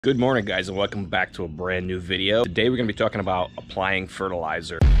Good morning, guys, and welcome back to a brand new video. Today we're going to be talking about applying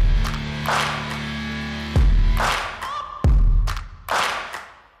fertilizer.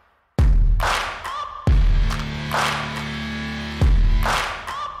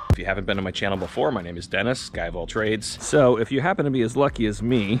 If you haven't been to my channel before, my name is Dennis, Guy of All Trades. So if you happen to be as lucky as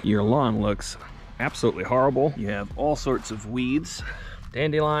me, your lawn looks absolutely horrible. You have all sorts of weeds,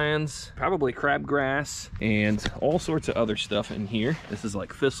 dandelions, probably crabgrass, and all sorts of other stuff in here. This is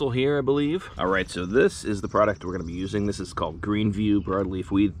like thistle here, I believe. All right, so this is the product we're gonna be using. This is called Greenview Broadleaf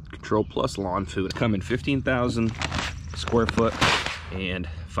Weed Control Plus Lawn Food. Come in 15,000 square foot and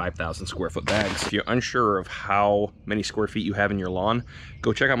 5,000 square foot bags. If you're unsure of how many square feet you have in your lawn,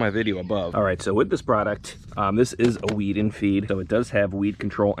 go check out my video above. All right, so with this product, this is a weed in feed, so it does have weed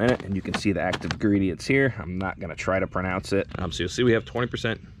control in it, and you can see the active ingredients here. I'm not gonna try to pronounce it. So you'll see we have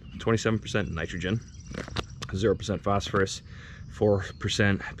 20%, 27% nitrogen, 0% phosphorus,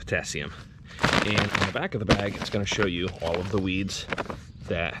 4% potassium. And on the back of the bag, it's gonna show you all of the weeds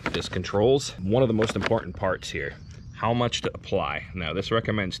that this controls. One of the most important parts here, how much to apply. Now this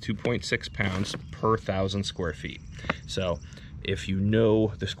recommends 2.6 pounds per 1,000 square feet. So if you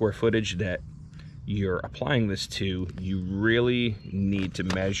know the square footage that you're applying this to, you really need to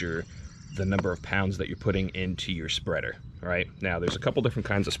measure the number of pounds that you're putting into your spreader. Right now, there's a couple different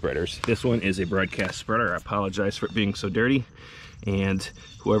kinds of spreaders. This one is a broadcast spreader. I apologize for it being so dirty, and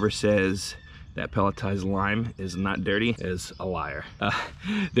whoever says that pelletized lime is not dirty is a liar.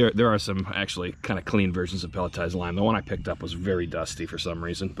 There are some actually kind of clean versions of pelletized lime. The one I picked up was very dusty for some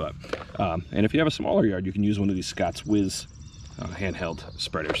reason, but and if you have a smaller yard, you can use one of these Scott's Whiz handheld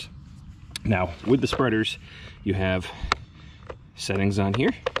spreaders. Now with the spreaders, you have settings on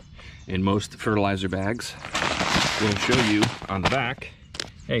here, and most fertilizer bags will show you on the back,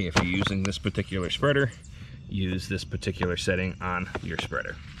 hey, if you're using this particular spreader, use this particular setting on your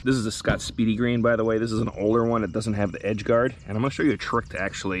spreader. This is a Scott Speedy Green, by the way. This is an older one. It doesn't have the edge guard, and I'm gonna show you a trick to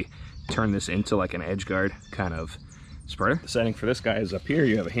actually turn this into like an edge guard kind of spreader. The setting for this guy is up here.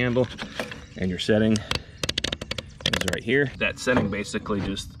 You have a handle, and your setting is right here. That setting basically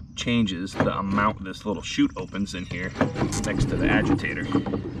just changes the amount this little chute opens in here next to the agitator.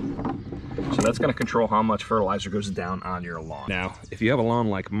 So that's gonna control how much fertilizer goes down on your lawn. Now, if you have a lawn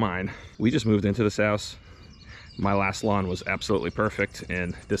like mine, we just moved into this house. My last lawn was absolutely perfect,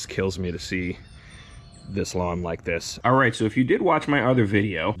 and this kills me to see this lawn like this. All right, so if you did watch my other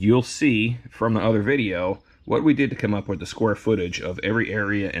video, you'll see from the other video what we did to come up with the square footage of every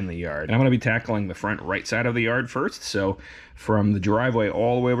area in the yard. And I'm gonna be tackling the front right side of the yard first. So from the driveway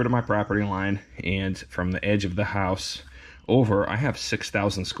all the way over to my property line, and from the edge of the house over, I have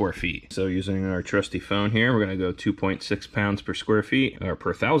 6,000 square feet. So using our trusty phone here, we're gonna go 2.6 pounds per square feet, or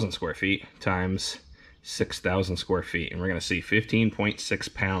per 1,000 square feet, times 6,000 square feet, and we're gonna see 15.6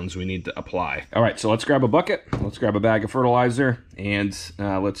 pounds we need to apply. All right, so let's grab a bucket, let's grab a bag of fertilizer, and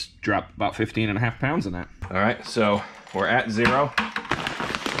let's drop about 15.5 pounds in that. All right, so we're at 0.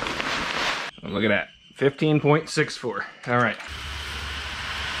 Look at that, 15.64.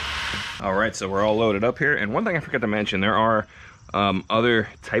 All right, so we're all loaded up here. And one thing I forgot to mention, there are other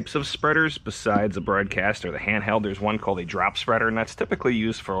types of spreaders besides the broadcast or the handheld. There's one called a drop spreader, and that's typically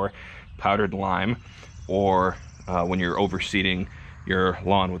used for powdered lime, or when you're overseeding your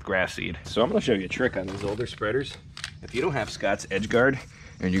lawn with grass seed. So I'm gonna show you a trick on these older spreaders. If you don't have Scott's edge guard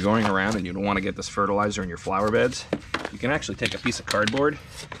and you're going around and you don't want to get this fertilizer in your flower beds, you can actually take a piece of cardboard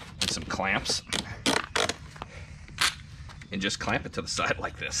and some clamps and just clamp it to the side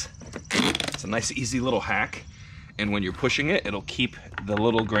like this. It's a nice easy little hack, and when you're pushing it, it'll keep the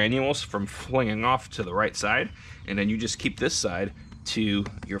little granules from flinging off to the right side, and then you just keep this side to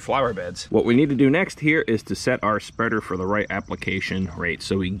your flower beds. What we need to do next here is to set our spreader for the right application rate,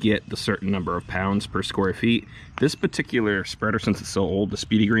 so we get the certain number of pounds per square feet. This particular spreader, since it's so old, the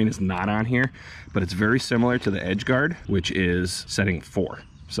Speedy Green, is not on here, but it's very similar to the edge guard, which is setting 4.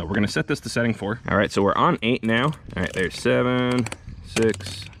 So we're gonna set this to setting 4. All right, so we're on 8 now. All right, there's 7,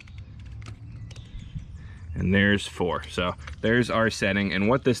 6, and there's 4. So there's our setting, and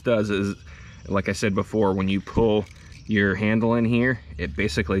what this does is, like I said before, when you pull your handle in here, it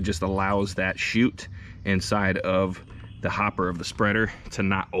basically just allows that chute inside of the hopper of the spreader to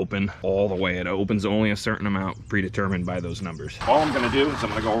not open all the way. It opens only a certain amount predetermined by those numbers. All I'm gonna do is I'm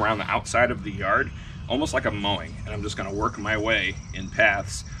gonna go around the outside of the yard, almost like I'm mowing, and I'm just gonna work my way in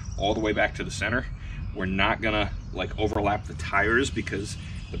paths all the way back to the center. We're not gonna like overlap the tires, because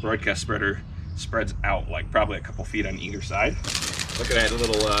the broadcast spreader spreads out like probably a couple feet on either side. Look at that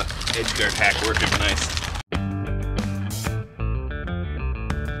little edge guard hack working nice.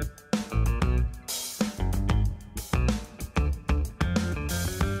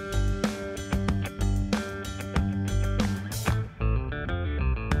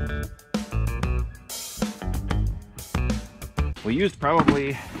 We used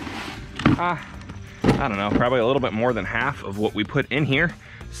probably, I don't know, probably a little bit more than half of what we put in here.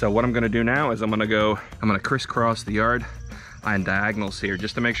 So what I'm gonna do now is I'm gonna crisscross the yard on diagonals here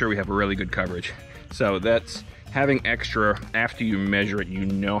just to make sure we have a really good coverage. So that's having extra after you measure it, you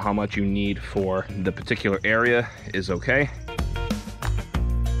know how much you need for the particular area is okay.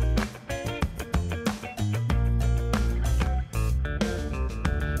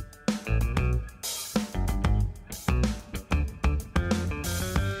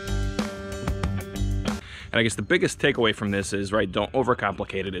 And I guess the biggest takeaway from this is, right, don't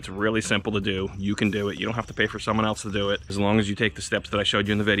overcomplicate it. It's really simple to do. You can do it. You don't have to pay for someone else to do it, as long as you take the steps that I showed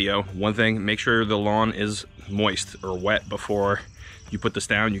you in the video. One thing, make sure the lawn is moist or wet before you put this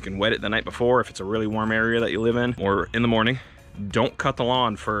down. You can wet it the night before if it's a really warm area that you live in, or in the morning. Don't cut the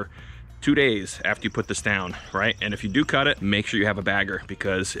lawn for 2 days after you put this down, right? And if you do cut it, make sure you have a bagger,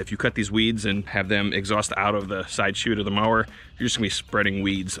 because if you cut these weeds and have them exhaust out of the side chute of the mower, you're just gonna be spreading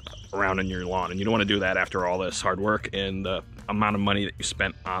weeds around in your lawn, and you don't wanna do that after all this hard work and the amount of money that you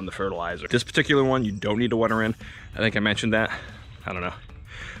spent on the fertilizer. This particular one, you don't need to water in. I think I mentioned that. I don't know.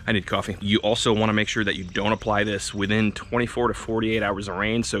 I need coffee. You also wanna make sure that you don't apply this within 24 to 48 hours of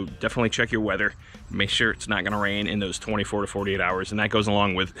rain, so definitely check your weather. Make sure it's not gonna rain in those 24 to 48 hours, and that goes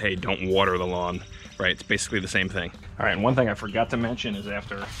along with, hey, don't water the lawn, right? It's basically the same thing. All right, and one thing I forgot to mention is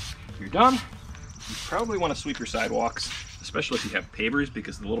after you're done, you probably wanna sweep your sidewalks, especially if you have pavers,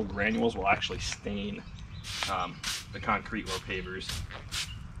 because the little granules will actually stain the concrete or pavers.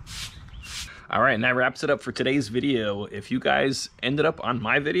 All right, and that wraps it up for today's video. If you guys ended up on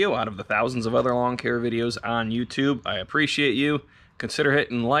my video out of the thousands of other lawn care videos on YouTube, I appreciate you. Consider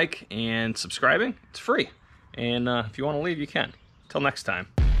hitting like and subscribing. It's free. And if you want to leave, you can. Till next time.